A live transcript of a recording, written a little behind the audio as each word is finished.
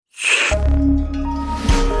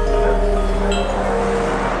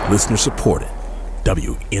Listener supported.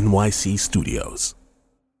 WNYC Studios.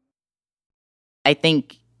 I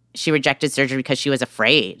think she rejected surgery because she was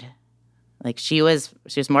afraid. Like she was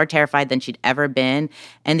more terrified than she'd ever been.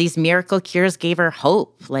 And these miracle cures gave her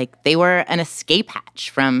hope. Like they were an escape hatch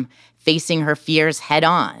from facing her fears head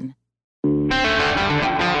on.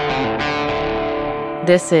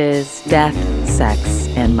 This is Death, Sex,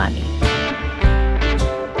 and Money,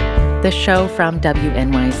 the show from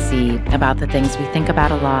WNYC about the things we think about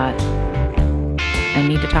a lot and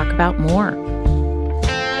need to talk about more.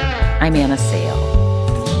 I'm Anna Sale.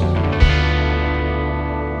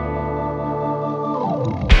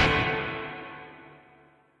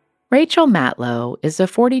 Rachel Matlow is a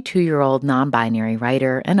 42-year-old non-binary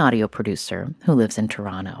writer and audio producer who lives in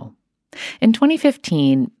Toronto. In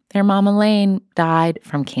 2015, their mom Elaine died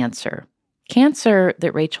from cancer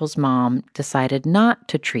that Rachel's mom decided not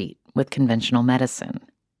to treat with conventional medicine.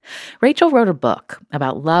 Rachel wrote a book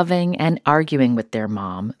about loving and arguing with their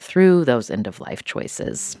mom through those end-of-life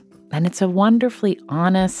choices. And it's a wonderfully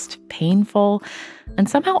honest, painful, and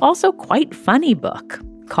somehow also quite funny book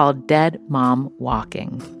called Dead Mom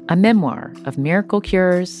Walking, a memoir of miracle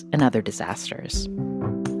cures and other disasters.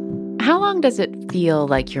 How long does it feel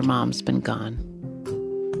like your mom's been gone?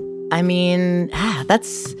 I mean, I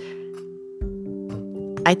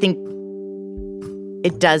think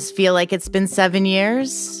it does feel like it's been 7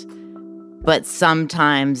 years, but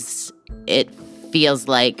sometimes it feels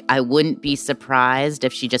like I wouldn't be surprised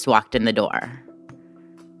if she just walked in the door.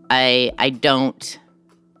 I don't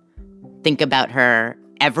think about her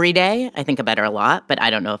every day. I think about her a lot, but I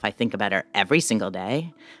don't know if I think about her every single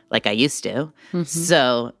day like I used to. Mm-hmm.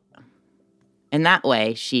 So in that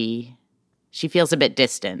way, she feels a bit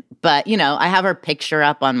distant. But, you know, I have her picture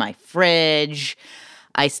up on my fridge.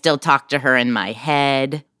 I still talk to her in my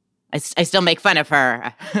head. I still make fun of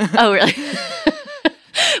her. Oh, really?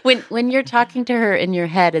 When you're talking to her in your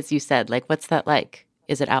head, as you said, like, what's that like?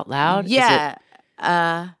 Is it out loud? Yeah.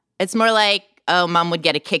 It's more like, oh, Mom would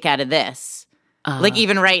get a kick out of this. Like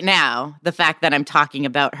even right now, the fact that I'm talking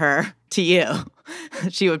about her to you,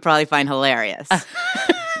 she would probably find hilarious.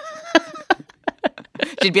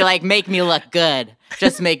 She'd be like, make me look good.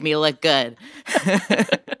 Just make me look good.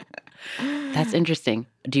 That's interesting.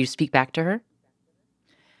 Do you speak back to her?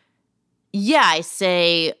 Yeah, I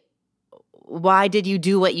say, why did you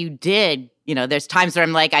do what you did? You know, there's times where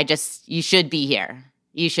I'm like, you should be here.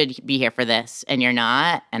 You should be here for this, and you're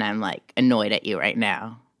not. And I'm like annoyed at you right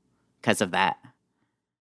now because of that.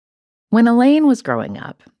 When Elaine was growing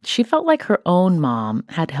up, she felt like her own mom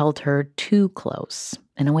had held her too close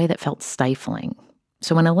in a way that felt stifling.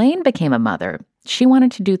 So when Elaine became a mother, she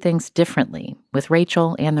wanted to do things differently with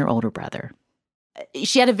Rachel and their older brother.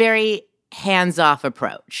 She had a very hands-off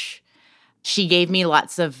approach. She gave me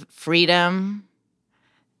lots of freedom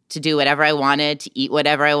to do whatever I wanted, to eat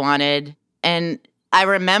whatever I wanted. And I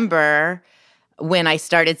remember when I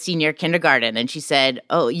started senior kindergarten, and she said,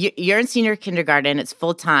 oh, you're in senior kindergarten, it's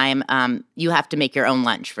full-time, you have to make your own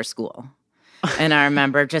lunch for school. And I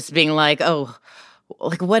remember just being like, oh,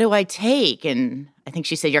 like, what do I take? And I think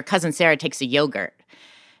she said, your cousin Sarah takes a yogurt.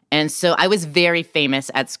 And so I was very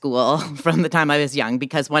famous at school from the time I was young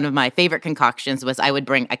because one of my favorite concoctions was I would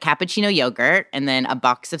bring a cappuccino yogurt and then a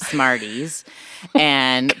box of Smarties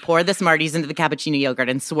and pour the Smarties into the cappuccino yogurt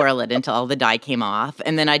and swirl it until all the dye came off.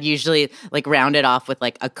 And then I'd usually like round it off with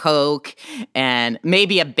like a Coke and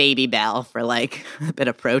maybe a Baby Bell for like a bit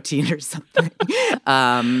of protein or something.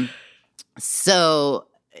 So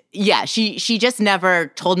yeah, she just never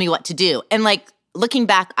told me what to do. And like, looking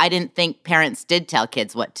back, I didn't think parents did tell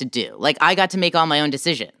kids what to do. Like, I got to make all my own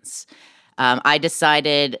decisions. I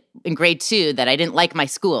decided in grade 2 that I didn't like my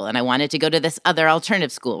school and I wanted to go to this other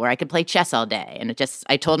alternative school where I could play chess all day. And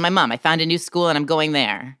I told my mom, I found a new school and I'm going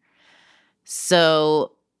there.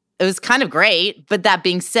 So it was kind of great. But that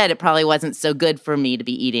being said, it probably wasn't so good for me to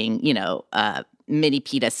be eating, mini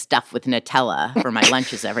pita stuffed with Nutella for my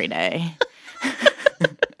lunches every day.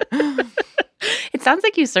 It sounds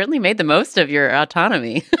like you certainly made the most of your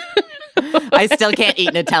autonomy. I still can't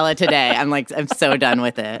eat Nutella today. I'm so done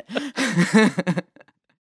with it.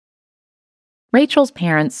 Rachel's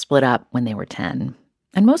parents split up when they were 10.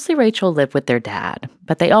 And mostly Rachel lived with their dad,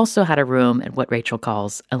 but they also had a room at what Rachel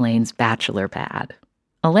calls Elaine's bachelor pad.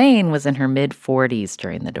 Elaine was in her mid-40s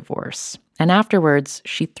during the divorce. And afterwards,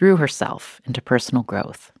 she threw herself into personal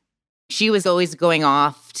growth. She was always going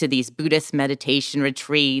off to these Buddhist meditation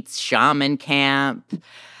retreats, shaman camp.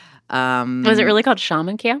 Was it really called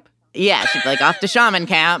shaman camp? Yeah, she'd be like, off to shaman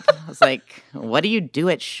camp. I was like, what do you do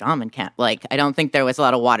at shaman camp? Like, I don't think there was a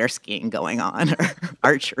lot of water skiing going on or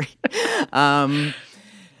archery.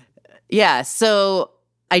 Yeah, so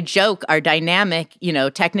I joke our dynamic,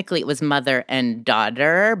 technically it was mother and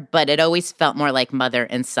daughter, but it always felt more like mother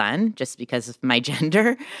and son just because of my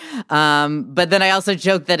gender. But then I also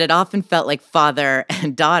joke that it often felt like father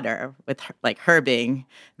and daughter with her being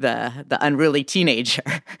the unruly teenager,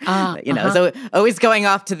 so always going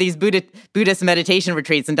off to these Buddhist meditation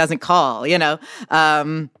retreats and doesn't call,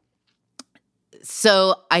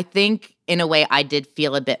 So I think in a way I did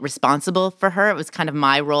feel a bit responsible for her. It was kind of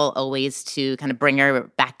my role always to kind of bring her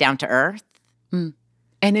back down to earth. Mm.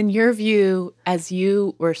 And in your view, as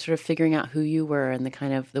you were sort of figuring out who you were and the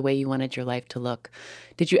kind of the way you wanted your life to look,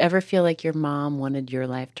 did you ever feel like your mom wanted your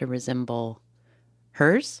life to resemble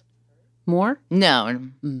hers more? No,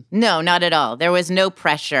 not at all. There was no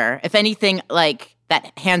pressure. If anything, like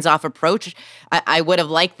that hands-off approach, I would have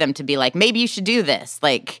liked them to be like, maybe you should do this.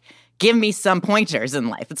 Like, give me some pointers in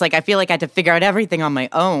life. It's like I feel like I had to figure out everything on my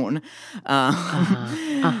own.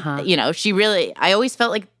 She really, I always felt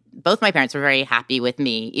like both my parents were very happy with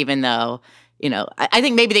me, even though, I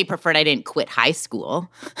think maybe they preferred I didn't quit high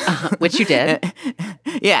school. Which you did.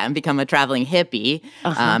 Yeah, and become a traveling hippie.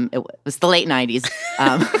 It was the late 90s,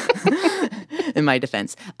 in my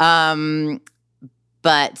defense.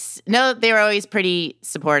 But no, they were always pretty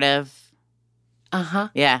supportive.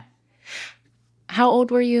 Yeah. How old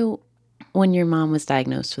were you when your mom was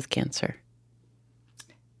diagnosed with cancer?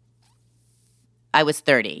 I was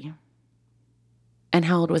 30. And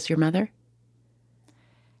how old was your mother?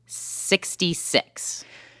 66.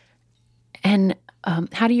 And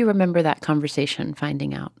how do you remember that conversation,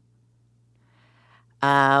 finding out?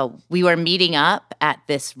 We were meeting up at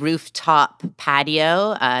this rooftop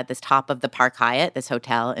patio, this top of the Park Hyatt, this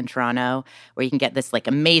hotel in Toronto, where you can get this like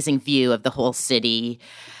amazing view of the whole city.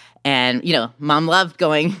 And, Mom loved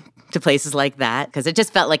going to places like that because it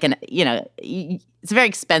just felt like it's a very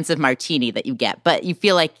expensive martini that you get, but you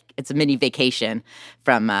feel like it's a mini vacation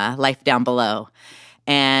from life down below.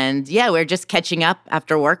 And yeah, we were just catching up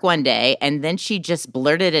after work one day, and then she just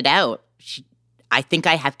blurted it out. I think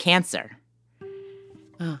I have cancer.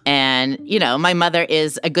 Oh. And, my mother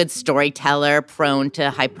is a good storyteller, prone to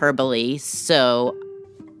hyperbole, so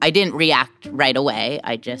I didn't react right away.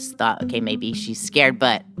 I just thought, okay, maybe she's scared,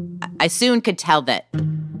 but I soon could tell that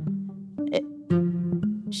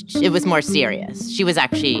it was more serious. She was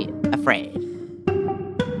actually afraid.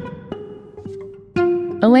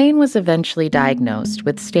 Elaine was eventually diagnosed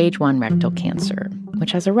with stage 1 rectal cancer,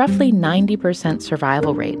 which has a roughly 90%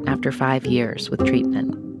 survival rate after 5 years with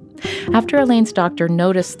treatment. After Elaine's doctor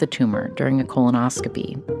noticed the tumor during a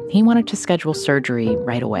colonoscopy, he wanted to schedule surgery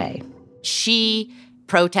right away. She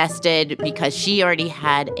protested because she already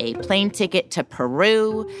had a plane ticket to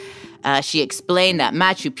Peru. She explained that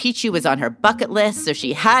Machu Picchu was on her bucket list, so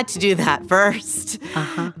she had to do that first.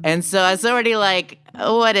 And so I was already like,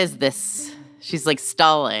 what is this? She's like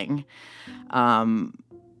stalling. And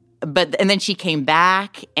then she came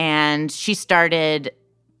back and she started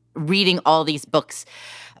reading all these books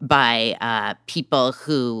by people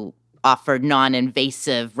who offered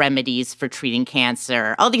non-invasive remedies for treating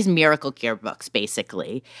cancer, all these miracle cure books,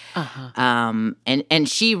 basically. And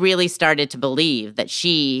she really started to believe that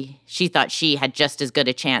she thought she had just as good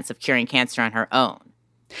a chance of curing cancer on her own.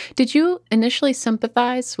 Did you initially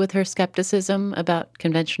sympathize with her skepticism about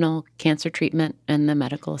conventional cancer treatment and the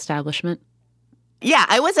medical establishment? Yeah,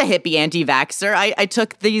 I was a hippie anti-vaxxer. I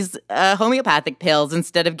took these homeopathic pills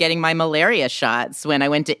instead of getting my malaria shots when I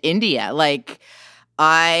went to India. Like,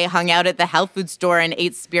 I hung out at the health food store and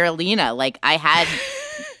ate spirulina. Like, I had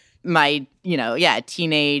my,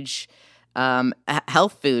 teenage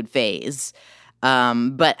health food phase.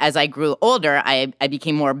 But as I grew older, I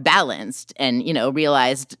became more balanced and,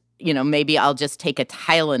 realized, maybe I'll just take a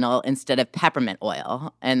Tylenol instead of peppermint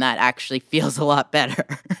oil. And that actually feels a lot better.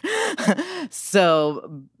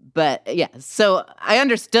 So I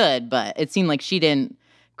understood, but it seemed like she didn't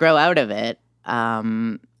grow out of it.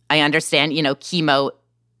 I understand, chemo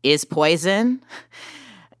is poison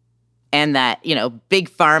and that, big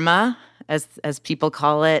pharma, as people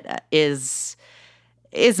call it, is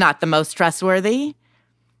not the most trustworthy.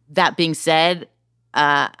 That being said,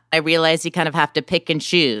 I realize you kind of have to pick and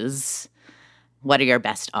choose what are your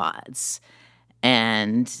best odds.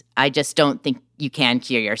 And I just don't think you can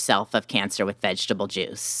cure yourself of cancer with vegetable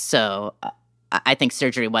juice. So I think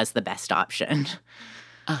surgery was the best option.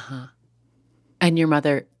 And your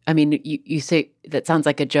mother, I mean, you say that sounds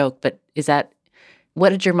like a joke, but what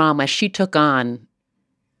did your mom, as she took on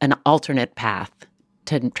an alternate path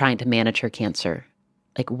to trying to manage her cancer,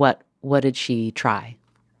 like what did she try?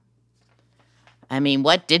 I mean,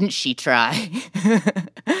 what didn't she try?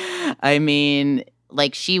 I mean,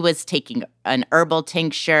 Like, she was taking an herbal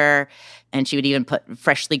tincture, and she would even put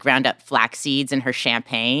freshly ground up flax seeds in her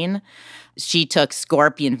champagne. She took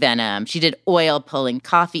scorpion venom. She did oil pulling,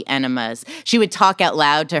 coffee enemas. She would talk out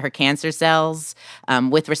loud to her cancer cells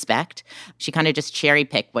with respect. She kind of just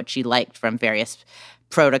cherry-picked what she liked from various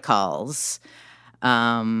protocols.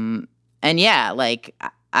 And yeah, like,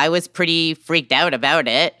 I was pretty freaked out about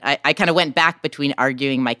it. I kind of went back between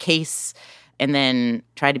arguing my case and then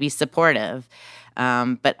tried to be supportive.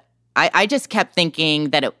 But I just kept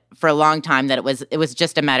thinking that for a long time that it was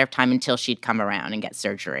just a matter of time until she'd come around and get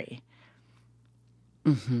surgery.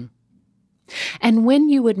 Mm-hmm. And when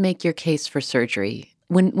you would make your case for surgery,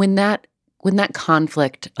 when that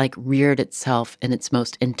conflict like reared itself in its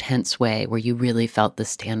most intense way, where you really felt the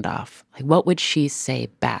standoff, like what would she say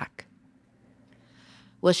back?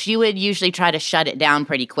 Well, she would usually try to shut it down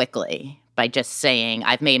pretty quickly by just saying,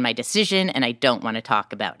 I've made my decision and I don't want to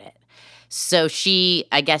talk about it. So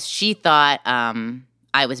I guess she thought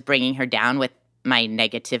I was bringing her down with my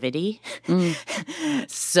negativity.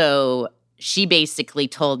 So she basically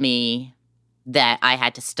told me that I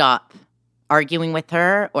had to stop arguing with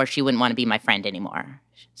her or she wouldn't want to be my friend anymore.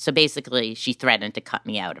 So basically, she threatened to cut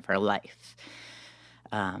me out of her life,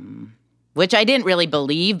 which I didn't really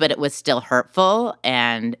believe, but it was still hurtful,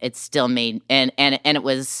 and it still made and it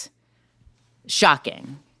was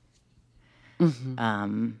shocking.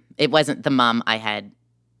 Mm-hmm. It wasn't the mom I had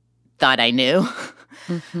thought I knew.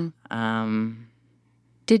 Mm-hmm.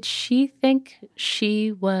 Did she think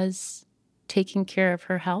she was taking care of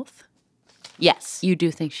her health? Yes. You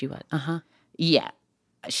do think she was? Uh-huh. Yeah.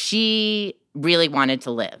 She really wanted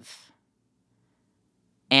to live.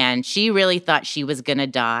 And she really thought she was going to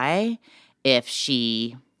die if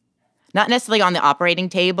she, not necessarily on the operating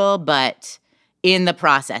table, but in the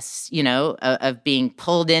process, of being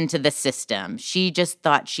pulled into the system. She just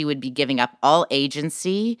thought she would be giving up all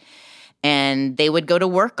agency and they would go to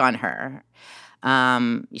work on her.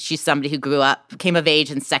 She's somebody who came of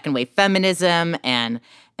age in second wave feminism and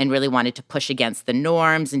really wanted to push against the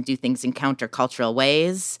norms and do things in countercultural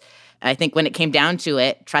ways. I think when it came down to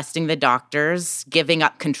it, trusting the doctors, giving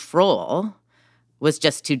up control was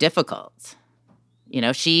just too difficult.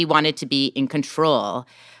 She wanted to be in control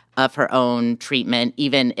of her own treatment,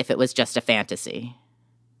 even if it was just a fantasy.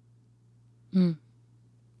 Mm.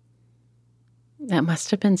 That must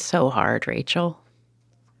have been so hard, Rachel.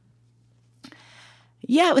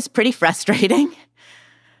 Yeah, it was pretty frustrating.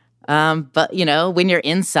 But, when you're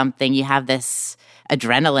in something, you have this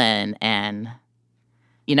adrenaline and,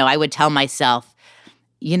 I would tell myself,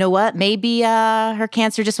 you know what, maybe her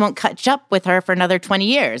cancer just won't catch up with her for another 20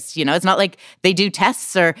 years. It's not like they do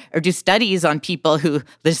tests or do studies on people who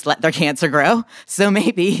just let their cancer grow. So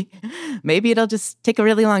maybe it'll just take a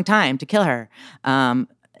really long time to kill her.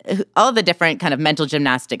 All the different kind of mental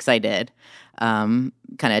gymnastics I did kind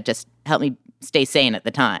of just helped me stay sane at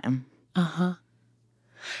the time. Uh-huh.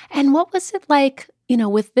 And what was it like,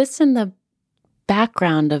 with this in the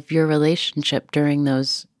background of your relationship during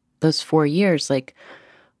those 4 years? Like,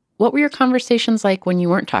 what were your conversations like when you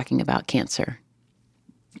weren't talking about cancer?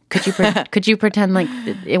 Could you pretend like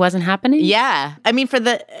it wasn't happening? Yeah. I mean, for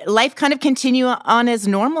the life kind of continue on as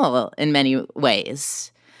normal in many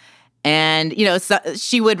ways. And, so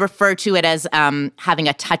she would refer to it as having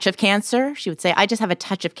a touch of cancer. She would say, I just have a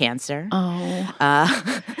touch of cancer. Oh.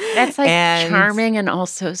 That's like charming and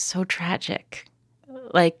also so tragic.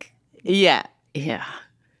 Like. Yeah. Yeah.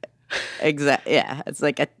 Exactly. Yeah. It's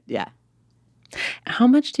like yeah. How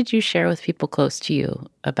much did you share with people close to you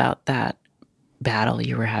about that battle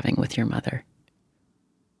you were having with your mother?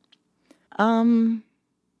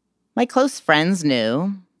 My close friends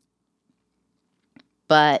knew.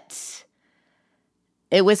 But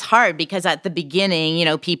it was hard because at the beginning,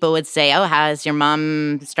 people would say, oh, has your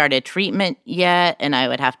mom started treatment yet? And I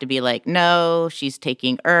would have to be like, no, she's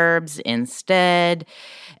taking herbs instead.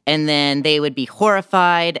 And then they would be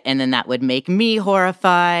horrified, and then that would make me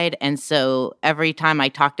horrified. And so every time I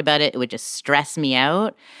talked about it, it would just stress me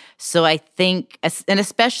out. So I think, and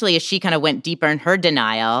especially as she kind of went deeper in her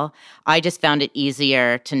denial, I just found it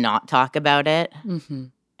easier to not talk about it. Mm-hmm.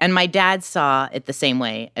 And my dad saw it the same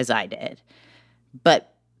way as I did.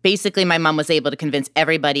 But basically, my mom was able to convince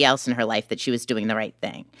everybody else in her life that she was doing the right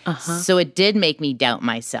thing. Uh-huh. So it did make me doubt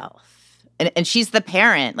myself. And she's the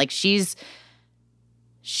parent. Like, she,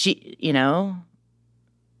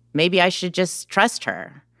 maybe I should just trust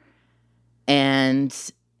her. And,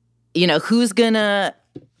 who's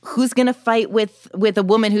gonna fight with a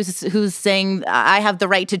woman who's saying I have the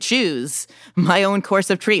right to choose my own course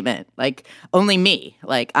of treatment? Like, only me.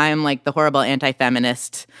 Like, I'm like the horrible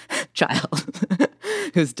anti-feminist child.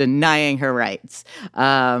 who's denying her rights.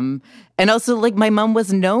 And also, like, my mom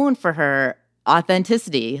was known for her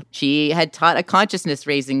authenticity. She had taught a consciousness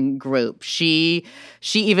raising group. She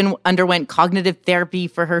even underwent cognitive therapy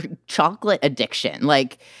for her chocolate addiction.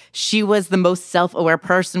 Like, she was the most self-aware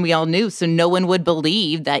person we all knew, so no one would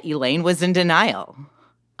believe that Elaine was in denial.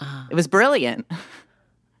 It was brilliant.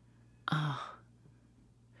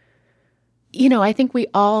 You know, I think we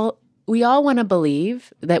all want to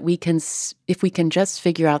believe that we can, if we can just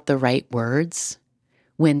figure out the right words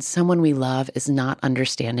when someone we love is not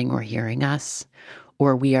understanding or hearing us,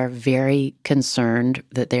 or we are very concerned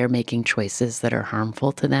that they're making choices that are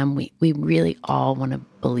harmful to them. We really all want to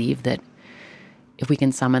believe that if we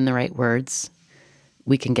can summon the right words,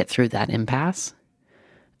 we can get through that impasse.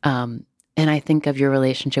 And I think of your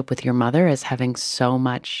relationship with your mother as having so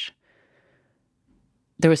much,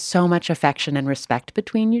 there was so much affection and respect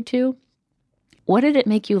between you two. What did it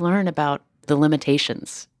make you learn about the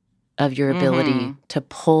limitations of your ability to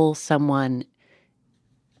pull someone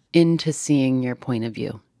into seeing your point of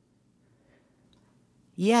view?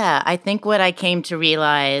 Yeah, I think what I came to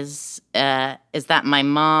realize is that my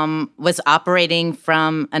mom was operating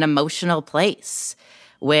from an emotional place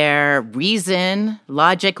where reason,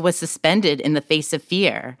 logic was suspended in the face of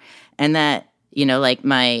fear. And that, you know, like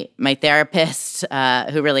my therapist,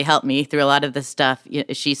 who really helped me through a lot of this stuff,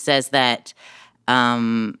 she says that,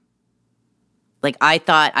 like, I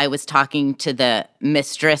thought I was talking to the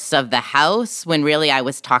mistress of the house when really I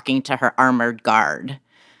was talking to her armored guard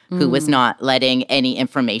who was not letting any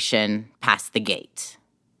information pass the gate.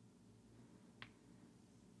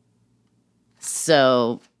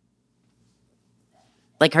 So,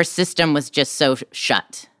 like, her system was just so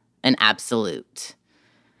shut and absolute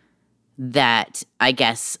that I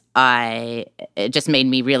guess it just made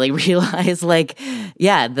me really realize, like,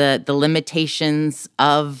 yeah, the limitations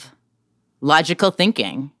of logical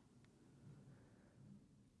thinking.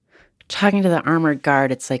 Talking to the armored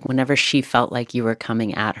guard, it's like whenever she felt like you were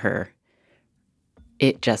coming at her,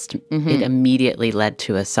 it just, it immediately led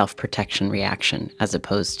to a self-protection reaction as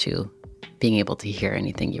opposed to being able to hear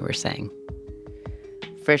anything you were saying.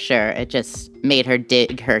 For sure. It just made her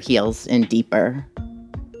dig her heels in deeper.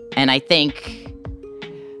 And I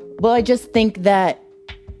just think that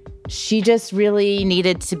she just really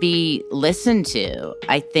needed to be listened to.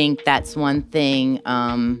 I think that's one thing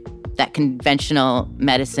that conventional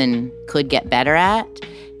medicine could get better at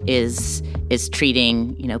is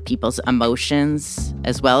treating, you know, people's emotions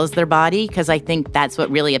as well as their body. Because I think that's what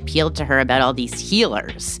really appealed to her about all these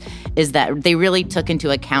healers, is that they really took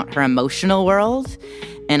into account her emotional world.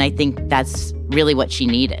 And I think that's really what she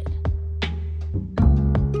needed.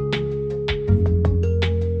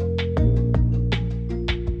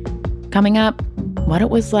 Coming up, what it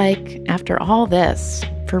was like after all this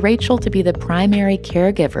for Rachel to be the primary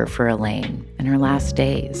caregiver for Elaine in her last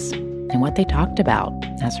days, and what they talked about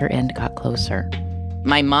as her end got closer.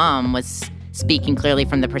 My mom was speaking clearly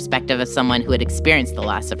from the perspective of someone who had experienced the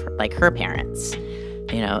loss of her parents.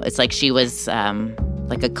 You know, it's like she was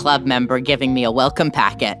like a club member giving me a welcome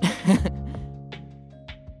packet.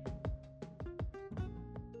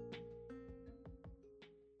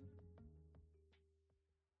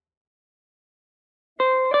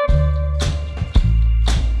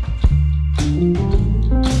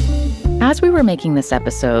 As we were making this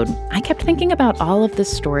episode, I kept thinking about all of the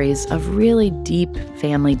stories of really deep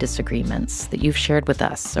family disagreements that you've shared with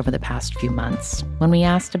us over the past few months when we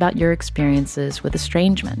asked about your experiences with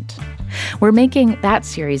estrangement. We're making that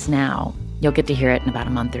series now. You'll get to hear it in about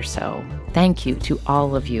a month or so. Thank you to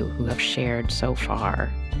all of you who have shared so far.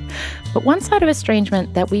 But one side of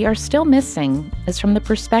estrangement that we are still missing is from the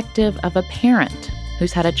perspective of a parent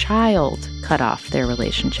who's had a child cut off their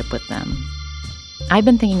relationship with them. I've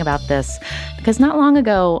been thinking about this because not long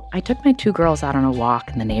ago, I took my two girls out on a walk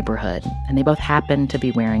in the neighborhood, and they both happened to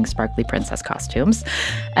be wearing sparkly princess costumes.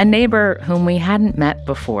 A neighbor whom we hadn't met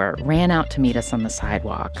before ran out to meet us on the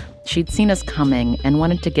sidewalk. She'd seen us coming and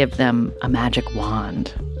wanted to give them a magic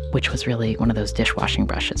wand, which was really one of those dishwashing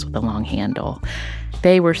brushes with a long handle.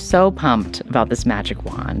 They were so pumped about this magic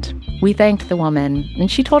wand. We thanked the woman, and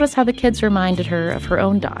she told us how the kids reminded her of her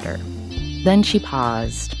own daughter. Then she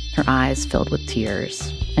paused, her eyes filled with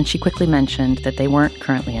tears, and she quickly mentioned that they weren't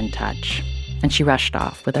currently in touch, and she rushed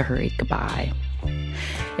off with a hurried goodbye.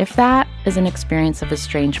 If that is an experience of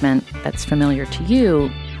estrangement that's familiar to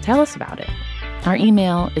you, tell us about it. Our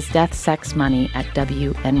email is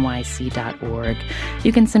deathsexmoney@wnyc.org.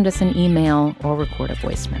 You can send us an email or record a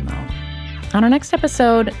voice memo. On our next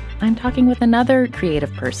episode, I'm talking with another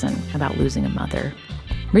creative person about losing a mother.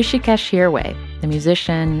 Hrishikesh Hirway, the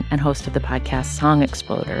musician and host of the podcast Song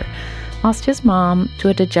Exploder, lost his mom to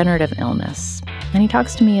a degenerative illness. And he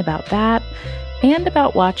talks to me about that and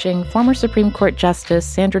about watching former Supreme Court Justice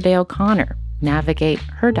Sandra Day O'Connor navigate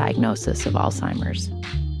her diagnosis of Alzheimer's.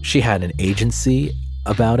 She had an agency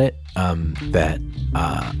about it that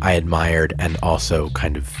I admired and also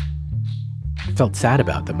kind of felt sad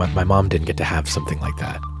about, that my mom didn't get to have something like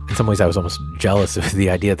that. In some ways, I was almost jealous of the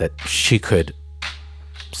idea that she could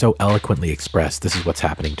so eloquently express this is what's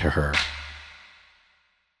happening to her.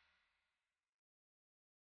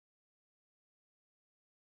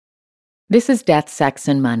 This is Death, Sex,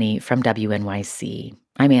 and Money from WNYC.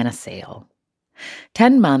 I'm Anna Sale.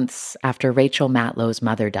 10 months after Rachel Matlow's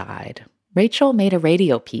mother died, Rachel made a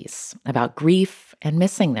radio piece about grief and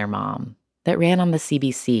missing their mom that ran on the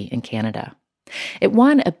CBC in Canada. It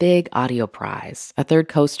won a big audio prize, a Third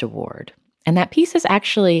Coast Award, and that piece is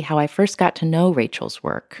actually how I first got to know Rachel's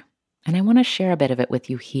work. And I want to share a bit of it with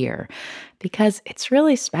you here because it's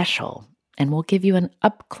really special and will give you an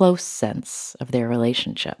up-close sense of their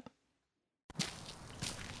relationship.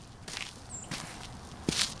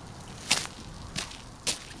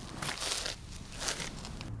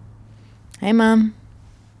 Hey, Mom.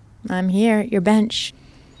 I'm here at your bench.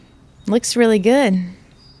 Looks really good.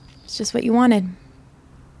 It's just what you wanted.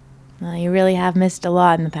 Well, you really have missed a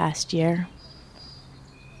lot in the past year.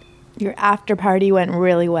 Your after party went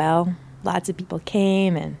really well. Lots of people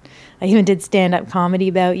came, and I even did stand-up comedy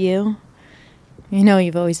about you. You know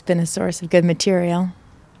you've always been a source of good material.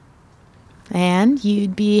 And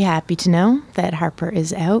you'd be happy to know that Harper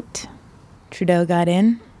is out. Trudeau got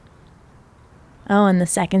in. Oh, and the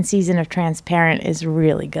second season of Transparent is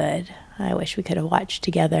really good. I wish we could have watched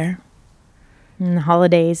together. And the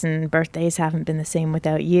holidays and birthdays haven't been the same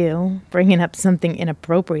without you, bringing up something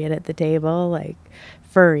inappropriate at the table, like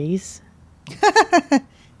furries.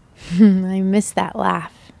 I miss that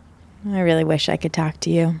laugh. I really wish I could talk to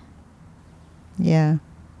you. Yeah.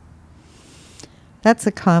 That's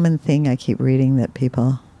a common thing I keep reading, that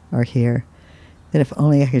people are here. That if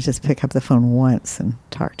only I could just pick up the phone once and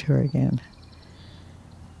talk to her again.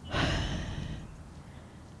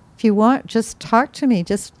 If you want, just talk to me.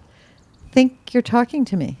 Just think you're talking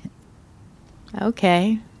to me.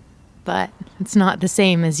 Okay, but it's not the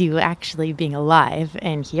same as you actually being alive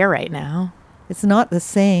and here right now. It's not the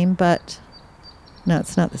same, but... No,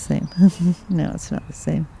 it's not the same. No, it's not the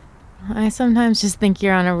same. I sometimes just think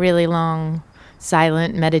you're on a really long,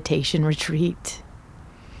 silent meditation retreat.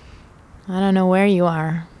 I don't know where you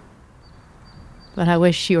are, but I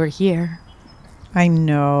wish you were here. I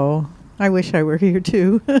know. I wish I were here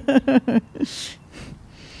too.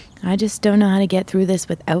 I just don't know how to get through this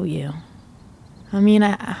without you. I mean,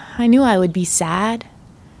 I knew I would be sad,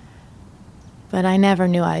 but I never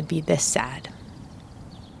knew I'd be this sad.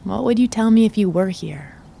 What would you tell me if you were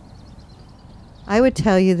here? I would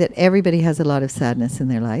tell you that everybody has a lot of sadness in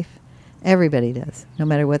their life. Everybody does, no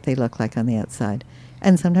matter what they look like on the outside.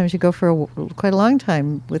 And sometimes you go for quite a long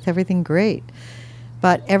time with everything great.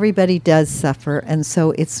 But everybody does suffer, and so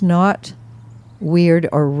it's not weird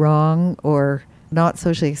or wrong or not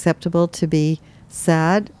socially acceptable to be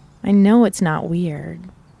sad. I know it's not weird,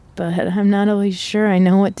 but I'm not always sure I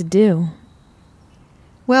know what to do.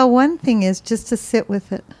 Well, one thing is just to sit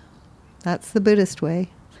with it. That's the Buddhist way.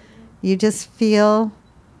 You just feel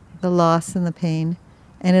the loss and the pain,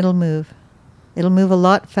 and it'll move. It'll move a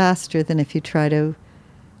lot faster than if you try to,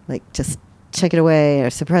 just check it away or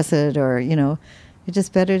suppress it or, It's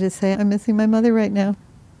just better to say, I'm missing my mother right now.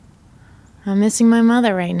 I'm missing my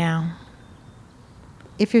mother right now.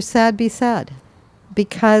 If you're sad, be sad.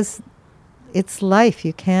 Because it's life.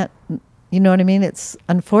 You can't, you know what I mean? It's,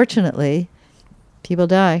 unfortunately, people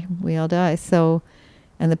die. We all die. So,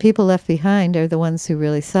 and the people left behind are the ones who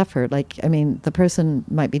really suffer. The person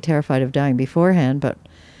might be terrified of dying beforehand, but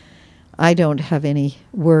I don't have any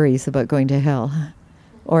worries about going to hell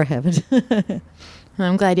or heaven.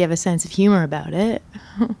 I'm glad you have a sense of humor about it.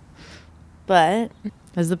 But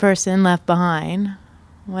as the person left behind,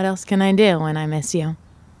 what else can I do when I miss you?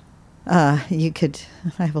 I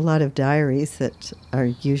have a lot of diaries that are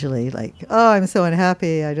usually I'm so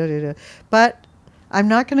unhappy, I don't. But I'm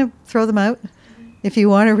not going to throw them out. If you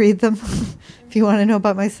want to read them, if you want to know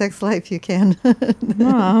about my sex life, you can.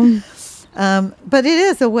 Mom. But it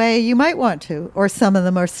is a way you might want to, or some of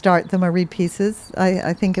them, or start them, or read pieces.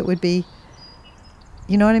 I think it would be,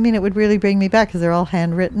 you know what I mean? It would really bring me back because they're all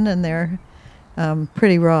handwritten and they're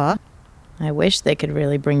pretty raw. I wish they could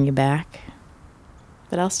really bring you back.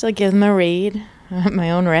 But I'll still give them a read at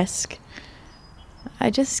my own risk. I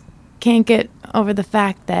just can't get over the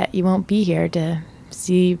fact that you won't be here to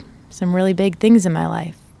see some really big things in my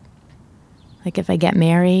life. Like if I get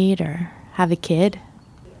married or have a kid.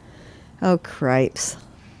 Oh, cripes.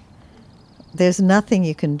 There's nothing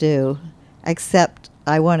you can do except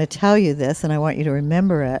I want to tell you this, and I want you to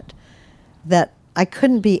remember it, that I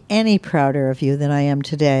couldn't be any prouder of you than I am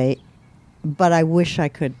today, but I wish I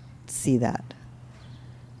could see that.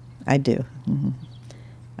 I do. Mm-hmm.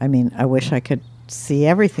 I mean, I wish I could see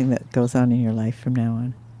everything that goes on in your life from now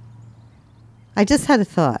on. I just had a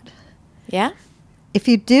thought. Yeah? If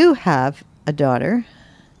you do have a daughter,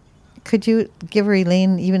 could you give her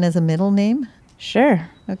Elaine even as a middle name? Sure.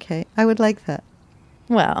 Okay, I would like that.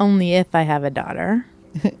 Well, only if I have a daughter.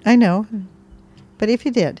 I know. But if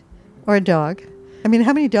you did, or a dog. I mean,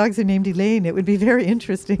 how many dogs are named Elaine? It would be very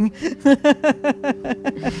interesting. Yeah,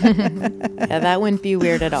 that wouldn't be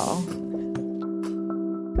weird at all.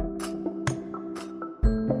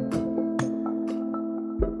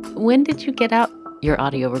 When did you get out your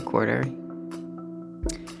audio recorder?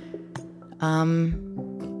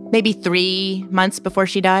 Maybe 3 months before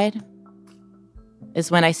she died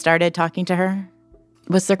is when I started talking to her.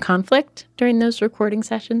 Was there conflict during those recording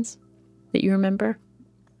sessions that you remember?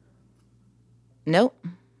 Nope.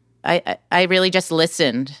 I really just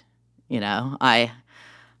listened. You know, I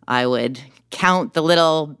would count the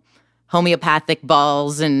little homeopathic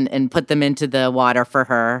balls and put them into the water for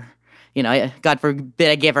her. You know, God forbid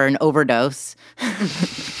I give her an overdose.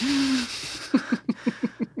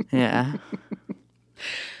 Yeah.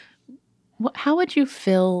 How would you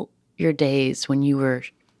fill your days when you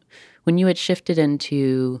had shifted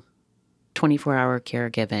into 24-hour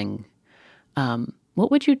caregiving?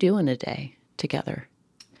 What would you do in a day together?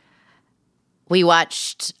 We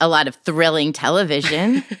watched a lot of thrilling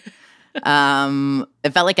television. It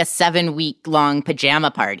felt like a 7-week-long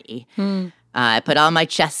pajama party. I put all my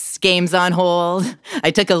chess games on hold.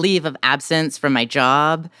 I took a leave of absence from my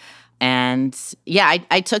job. And yeah,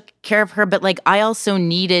 I took care of her, but like I also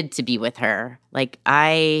needed to be with her. Like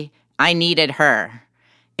I needed her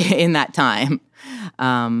in that time.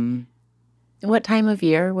 What time of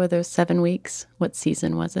year were those 7 weeks? What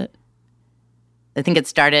season was it? I think it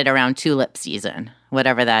started around tulip season,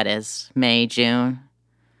 whatever that is, May, June.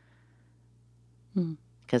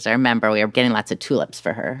 Because I remember we were getting lots of tulips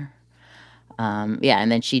for her. Yeah,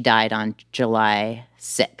 and then she died on July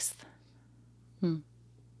 6th.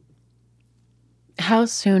 How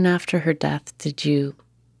soon after her death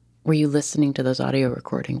were you listening to those audio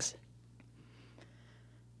recordings?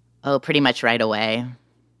 Oh, pretty much right away.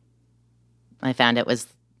 I found it was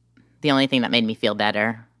the only thing that made me feel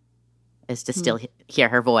better is to still hear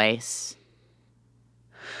her voice.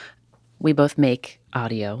 We both make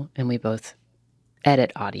audio and we both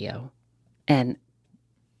edit audio. And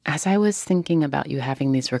as I was thinking about you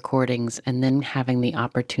having these recordings and then having the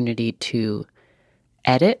opportunity to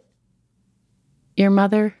edit your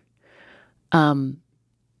mother,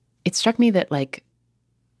 it struck me that like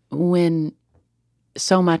when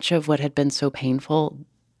so much of what had been so painful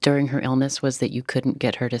during her illness was that you couldn't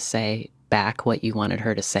get her to say back what you wanted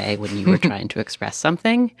her to say when you were trying to express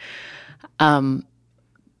something.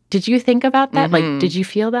 Did you think about that? Like, did you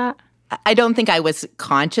feel that? I don't think I was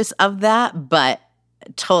conscious of that, but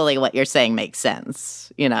totally what you're saying makes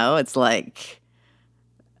sense. You know, it's like,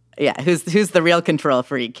 yeah, who's the real control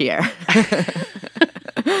freak here?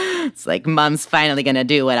 It's like, Mom's finally going to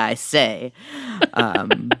do what I say.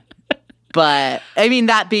 But, I mean,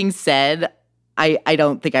 that being said, I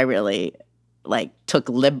don't think I really, like, took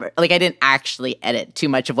liberty. Like, I didn't actually edit too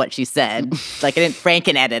much of what she said. Like, I didn't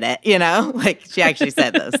Franken edit it, you know? Like, she actually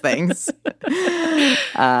said those things.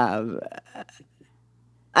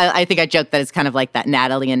 I think I joked that it's kind of like that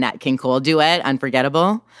Natalie and Nat King Cole duet,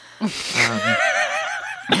 Unforgettable.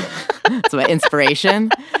 It's my inspiration.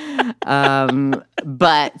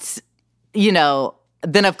 But, you know,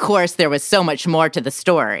 then, of course, there was so much more to the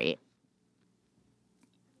story.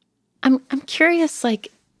 I'm curious,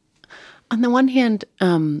 like, on the one hand,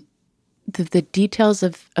 the details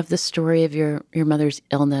of the story of your mother's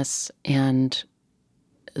illness and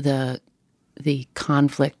the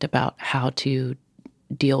conflict about how to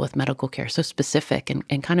deal with medical care, so specific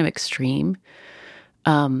and kind of extreme.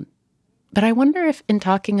 But I wonder if in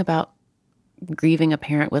talking about grieving a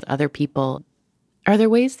parent with other people, are there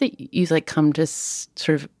ways that you like come to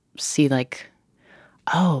sort of see like,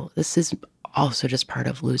 oh, this is also just part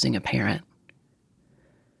of losing a parent?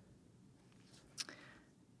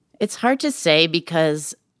 It's hard to say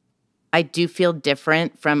because I do feel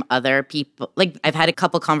different from other people. Like, I've had a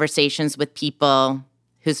couple conversations with people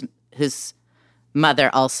whose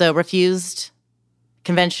mother also refused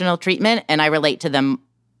conventional treatment, and I relate to them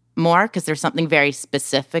more because there's something very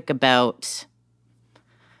specific about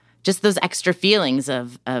just those extra feelings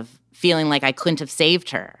of feeling like I couldn't have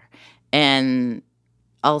saved her. And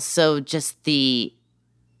also just the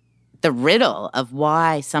riddle of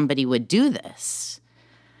why somebody would do this.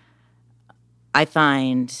 I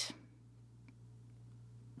find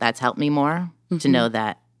that's helped me more to know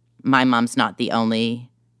that my mom's not the only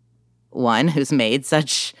one who's made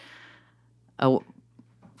such a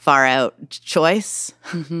far-out choice.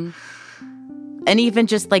 And even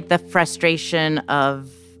just like the frustration of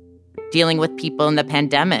dealing with people in the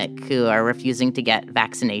pandemic who are refusing to get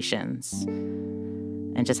vaccinations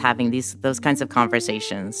and just having those kinds of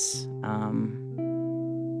conversations.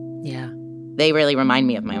 They really remind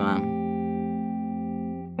me of my mom.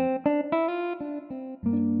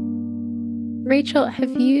 Rachel,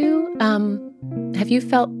 have you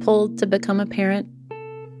felt pulled to become a parent?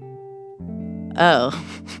 Oh,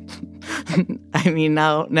 I mean,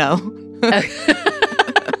 no. No,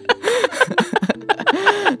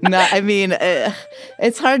 I mean,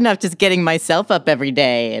 it's hard enough just getting myself up every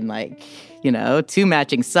day and, like, 2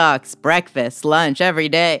 matching socks, breakfast, lunch every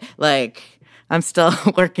day. Like, I'm still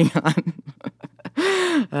working on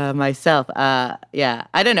myself. Yeah,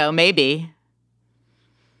 I don't know, maybe.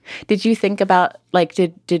 Did you think about, like,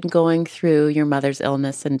 did going through your mother's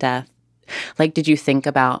illness and death, like, did you think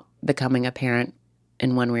about becoming a parent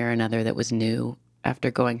in one way or another that was new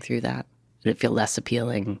after going through that? Did it feel less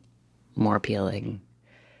appealing, more appealing?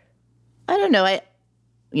 I don't know.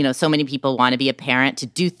 So many people want to be a parent to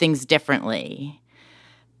do things differently.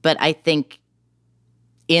 But I think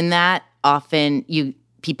in that, often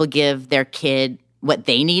people give their kid what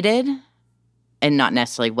they needed and not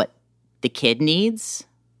necessarily what the kid needs.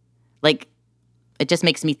 Like, it just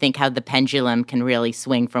makes me think how the pendulum can really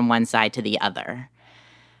swing from one side to the other.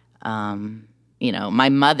 My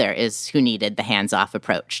mother is who needed the hands-off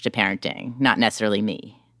approach to parenting, not necessarily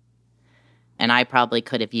me. And I probably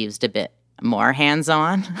could have used a bit more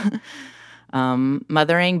hands-on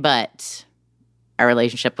mothering, but our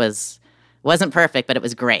relationship wasn't perfect, but it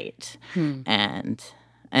was great. And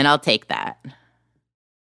I'll take that.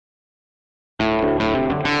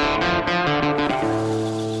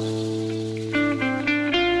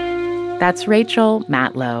 That's Rachel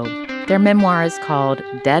Matlow. Their memoir is called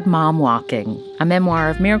Dead Mom Walking, a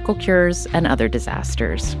memoir of miracle cures and other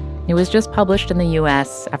disasters. It was just published in the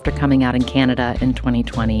U.S. after coming out in Canada in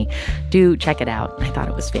 2020. Do check it out. I thought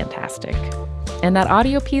it was fantastic. And that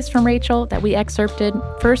audio piece from Rachel that we excerpted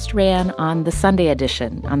first ran on the Sunday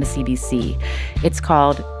edition on the CBC. It's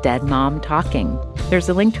called Dead Mom Talking. There's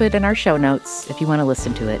a link to it in our show notes if you want to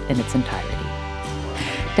listen to it in its entirety.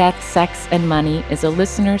 Death, Sex, and Money is a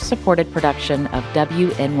listener-supported production of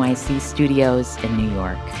WNYC Studios in New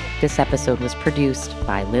York. This episode was produced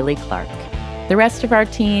by Lily Clark. The rest of our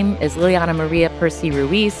team is Liliana Maria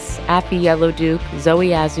Percy-Ruiz, Afi Yellowduke,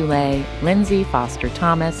 Zoe Azulay, Lindsay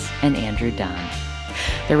Foster-Thomas, and Andrew Dunn.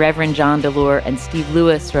 The Reverend John DeLure and Steve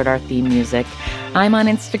Lewis wrote our theme music. I'm on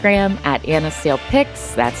Instagram at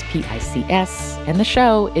AnnaSalePics, that's P-I-C-S, and the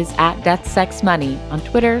show is at Death, Sex, Money on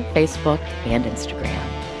Twitter, Facebook, and Instagram.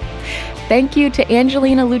 Thank you to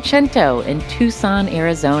Angelina Lucento in Tucson,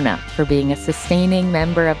 Arizona, for being a sustaining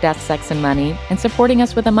member of Death, Sex, and Money and supporting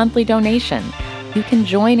us with a monthly donation. You can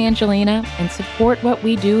join Angelina and support what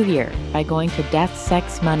we do here by going to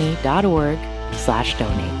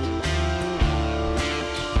deathsexmoney.org/donate.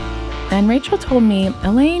 And Rachel told me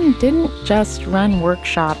Elaine didn't just run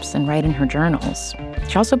workshops and write in her journals.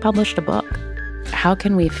 She also published a book. How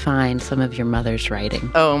can we find some of your mother's writing?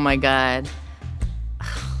 Oh, my God.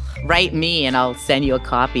 Write me and I'll send you a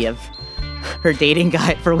copy of her dating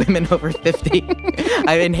guide for women over 50.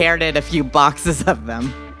 I've inherited a few boxes of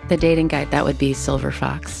them. The dating guide, that would be Silver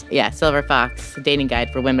Fox. Yeah, Silver Fox, a dating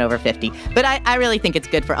guide for women over 50. But I really think it's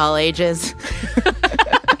good for all ages.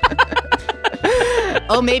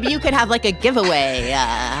 Oh, maybe you could have like a giveaway.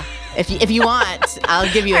 If you want, I'll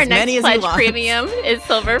give you as many as you want. Our next pledge premium is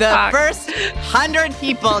Silver the Fox. The first 100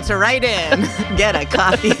 people to write in get a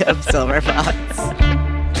copy of Silver Fox.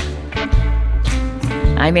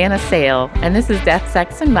 I'm Anna Sale, and this is Death,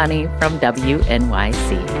 Sex, and Money from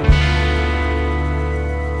WNYC.